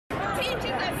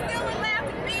teachers are still allowed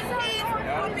to beat kids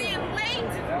for being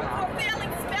late, for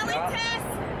failing spelling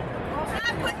tests. I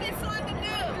put this on the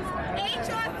news.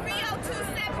 HR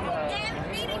 3027 will end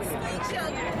beating school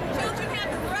children. Children have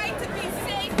the right to be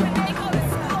safe when they go to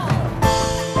school.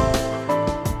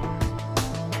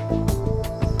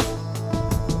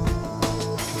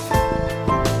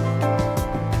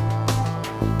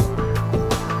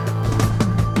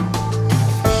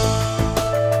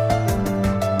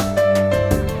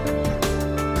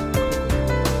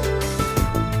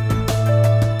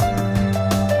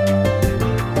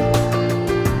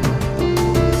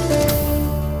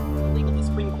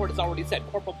 Said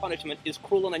corporal punishment is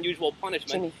cruel and unusual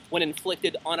punishment when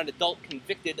inflicted on an adult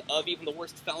convicted of even the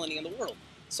worst felony in the world.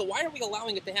 So why are we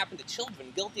allowing it to happen to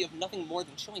children guilty of nothing more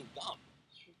than chewing gum?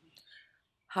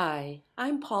 Hi,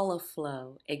 I'm Paula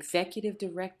Flo, Executive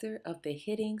Director of The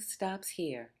Hitting Stops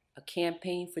Here, a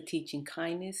campaign for teaching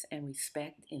kindness and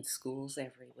respect in schools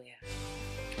everywhere.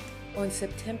 On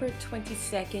September 22,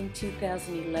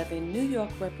 2011, New York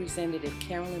Representative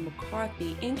Carolyn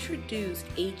McCarthy introduced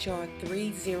H.R.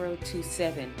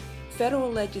 3027, federal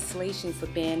legislation for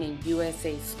banning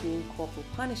USA school corporal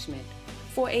punishment,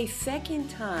 for a second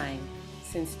time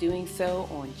since doing so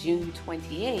on June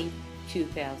 28,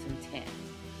 2010.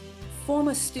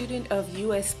 Former student of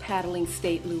U.S. Paddling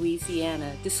State,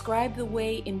 Louisiana, described the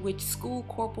way in which school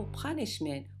corporal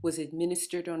punishment was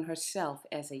administered on herself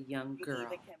as a young girl.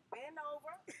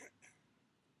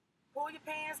 Pull your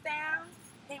pants down.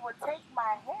 He would take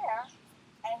my hair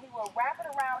and he would wrap it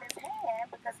around his hand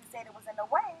because he said it was in the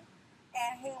way,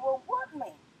 and he will whoop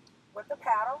me with the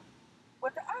paddle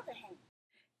with the other hand.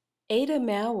 Ada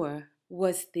Maurer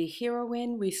was the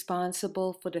heroine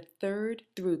responsible for the 3rd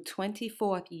through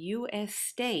 24th U.S.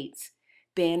 states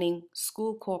banning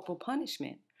school corporal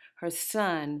punishment. Her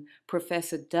son,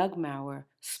 Professor Doug Maurer,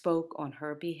 spoke on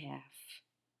her behalf.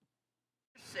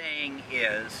 Saying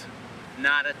is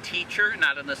not a teacher,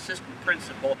 not an assistant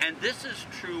principal, and this is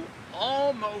true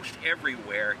almost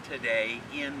everywhere today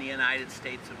in the United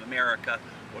States of America.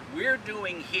 What we're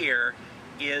doing here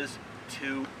is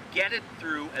to get it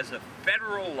through as a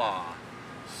federal law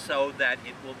so that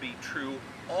it will be true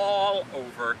all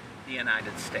over the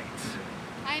United States.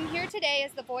 I'm here today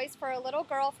as the voice for a little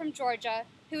girl from Georgia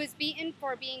who was beaten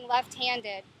for being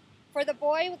left-handed, for the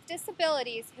boy with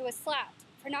disabilities who was slapped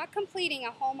for not completing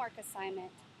a homework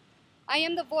assignment. I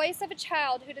am the voice of a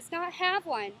child who does not have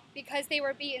one because they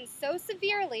were beaten so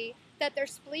severely that their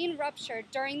spleen ruptured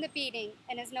during the beating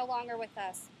and is no longer with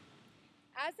us.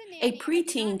 A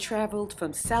preteen traveled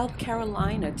from South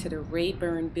Carolina to the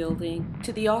Rayburn building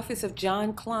to the office of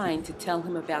John Klein to tell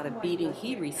him about a beating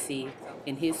he received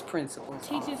in his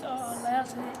principal's office. Teachers are allowed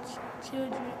to hit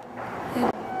children,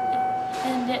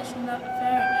 and that's not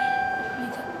fair.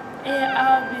 And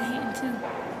I've been hit too.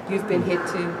 You've been hit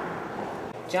too?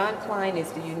 John Klein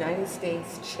is the United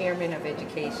States Chairman of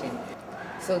Education.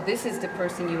 So this is the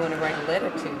person you want to write a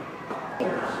letter to.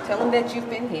 Tell him that you've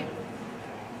been here.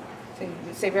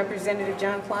 Say Representative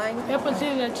John Klein?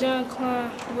 Representative John Klein,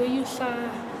 will you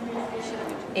sign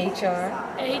H.R.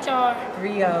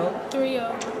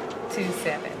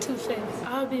 3027.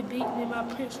 I'll be beaten in my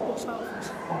principal's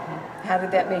office. How did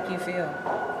that make you feel?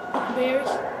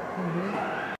 Embarrassed.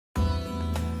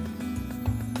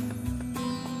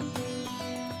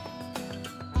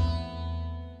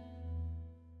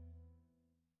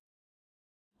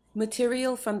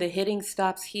 Material from The Hitting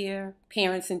Stops Here,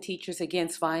 Parents and Teachers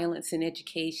Against Violence in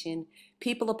Education,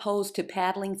 People Opposed to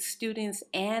Paddling Students,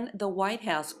 and the White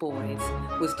House Boys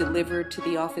was delivered to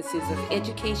the offices of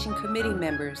Education Committee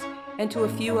members and to a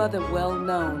few other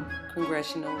well-known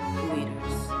congressional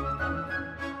leaders.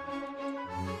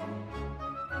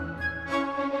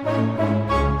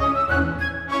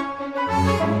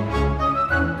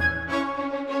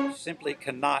 Simply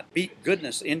cannot beat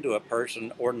goodness into a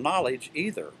person or knowledge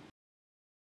either.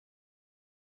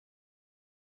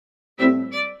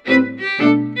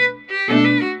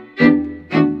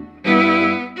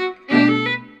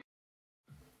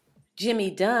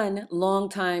 Jimmy Dunn,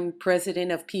 longtime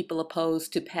president of People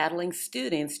Opposed to Paddling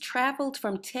Students, traveled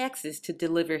from Texas to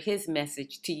deliver his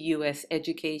message to U.S.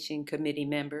 Education Committee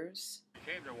members. I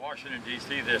came to Washington,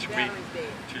 D.C. this week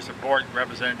to support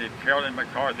Representative Carolyn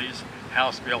McCarthy's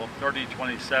House Bill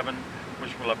 3027,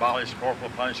 which will abolish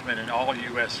corporal punishment in all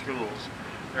U.S. schools.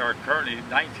 There are currently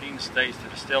 19 states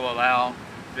that still allow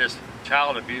this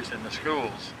child abuse in the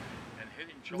schools.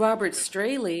 Robert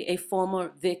Straley, a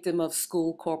former victim of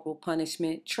school corporal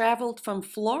punishment, traveled from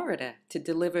Florida to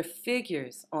deliver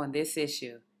figures on this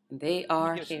issue. They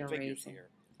are hair-raising.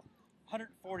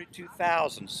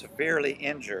 142,000 severely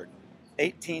injured,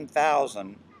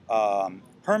 18,000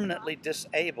 permanently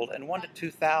disabled, and 1,000 to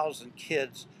 2,000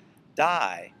 kids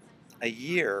die a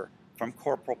year from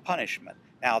corporal punishment.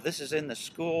 Now, this is in the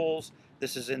schools,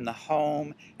 this is in the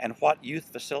home, and what youth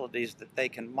facilities that they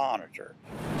can monitor.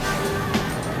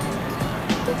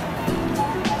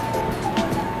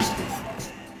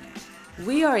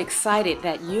 We are excited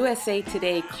that USA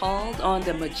Today called on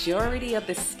the majority of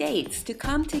the states to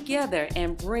come together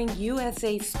and bring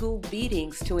USA school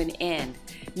beatings to an end,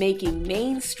 making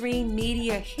mainstream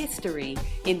media history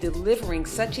in delivering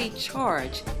such a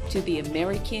charge to the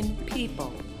American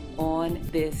people on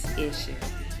this issue.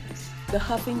 The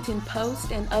Huffington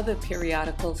Post and other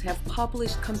periodicals have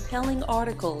published compelling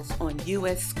articles on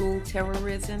U.S. school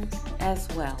terrorism as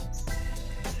well.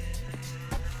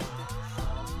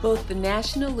 Both the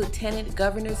National Lieutenant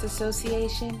Governors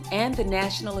Association and the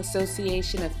National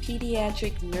Association of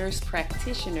Pediatric Nurse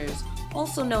Practitioners,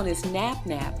 also known as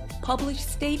NAPNAP, published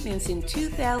statements in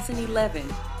 2011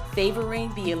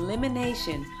 favoring the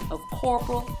elimination of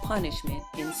corporal punishment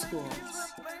in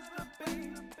schools.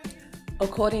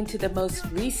 According to the most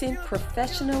recent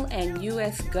professional and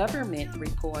U.S. government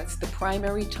reports, the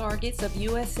primary targets of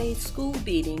USA school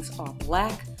beatings are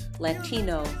Black,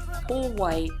 Latino, poor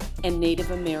white, and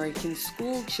Native American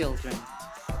school children,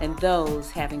 and those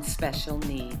having special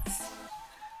needs.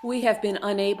 We have been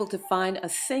unable to find a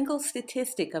single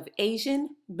statistic of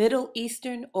Asian, Middle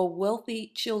Eastern, or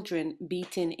wealthy children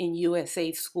beaten in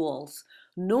USA schools,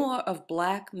 nor of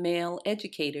Black male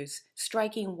educators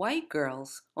striking white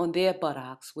girls on their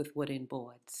buttocks with wooden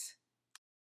boards.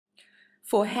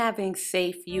 For having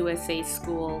safe USA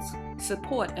schools,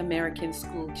 support American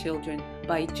school children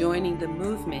by joining the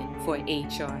movement for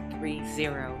HR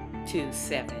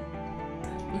 3027.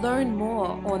 Learn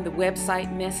more on the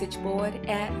website message board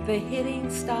at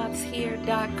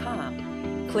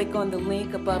thehittingstopshere.com. Click on the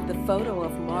link above the photo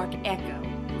of Mark Echo,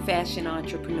 fashion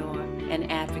entrepreneur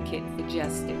and advocate for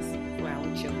justice for our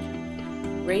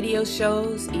children. Radio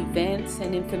shows, events,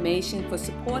 and information for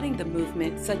supporting the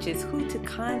movement, such as who to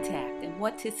contact and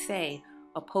what to say,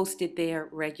 are posted there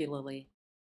regularly.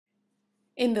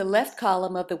 In the left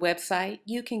column of the website,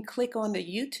 you can click on the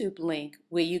YouTube link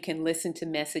where you can listen to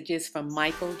messages from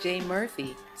Michael J.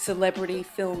 Murphy, celebrity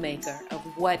filmmaker of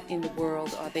What in the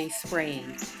World Are They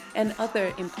Spraying, and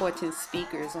other important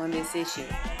speakers on this issue.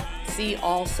 See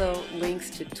also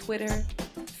links to Twitter,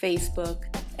 Facebook,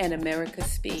 and America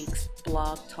Speaks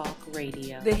Blog Talk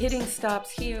Radio. The Hitting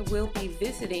Stops Here will be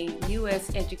visiting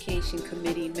U.S. Education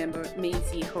Committee member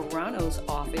Mazie Hirano's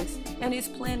office and is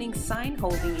planning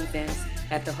sign-holding events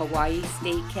at the Hawaii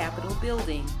State Capitol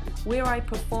building, where I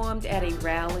performed at a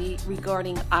rally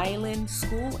regarding island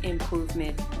school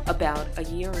improvement about a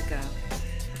year ago.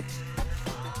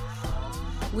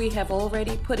 We have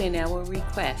already put in our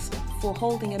request for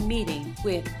holding a meeting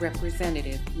with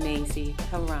Representative Mazie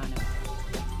Hirano.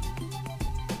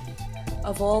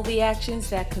 Of all the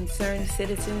actions that concerned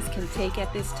citizens can take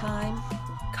at this time,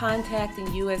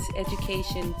 contacting U.S.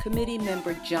 Education Committee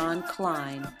member John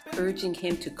Klein, urging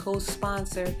him to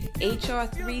co-sponsor H.R.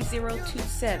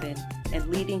 3027 and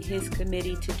leading his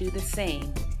committee to do the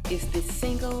same is the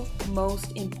single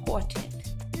most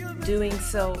important. Doing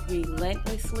so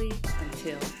relentlessly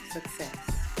until success.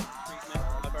 Treatment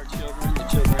of our children, the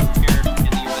children here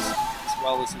in the U.S. as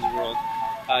well as in the world.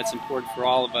 It's important for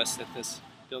all of us that this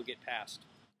bill get passed.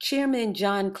 Chairman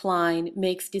John Klein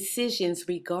makes decisions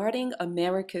regarding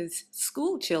America's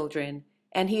school children,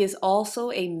 and he is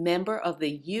also a member of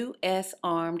the U.S.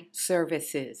 Armed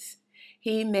Services.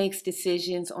 He makes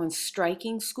decisions on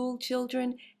striking school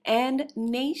children and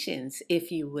nations,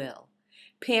 if you will.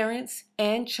 Parents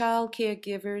and child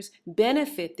caregivers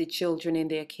benefit the children in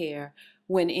their care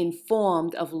when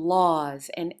informed of laws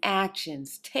and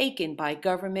actions taken by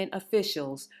government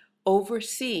officials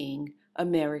overseeing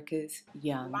America's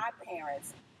young. My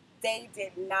parents, they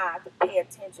did not pay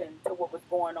attention to what was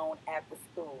going on at the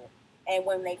school. And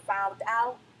when they found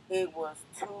out, it was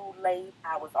too late.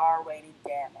 I was already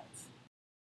damaged.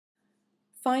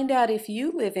 Find out if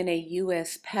you live in a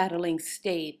U.S. paddling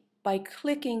state by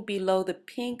clicking below the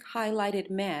pink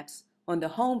highlighted maps on the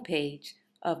homepage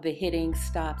of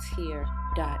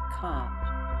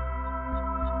thehittingstopshere.com.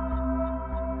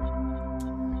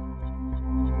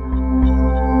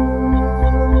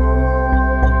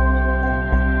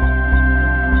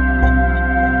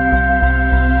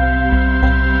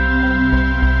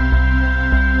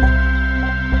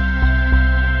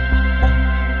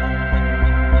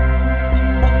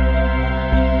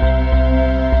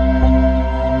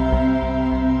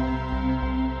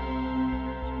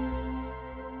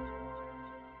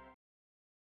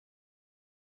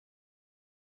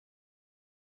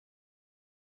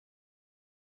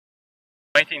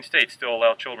 19 states still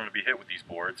allow children to be hit with these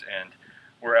boards, and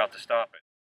we're out to stop it.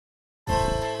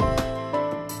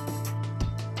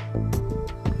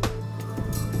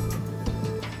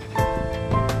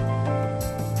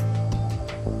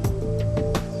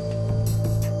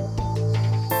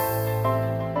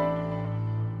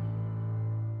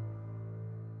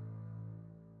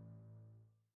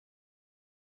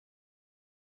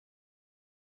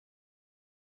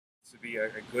 To be a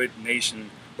good nation,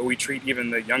 but we treat even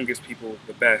the youngest people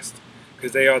the best,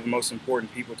 because they are the most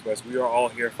important people to us. We are all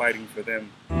here fighting for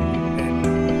them.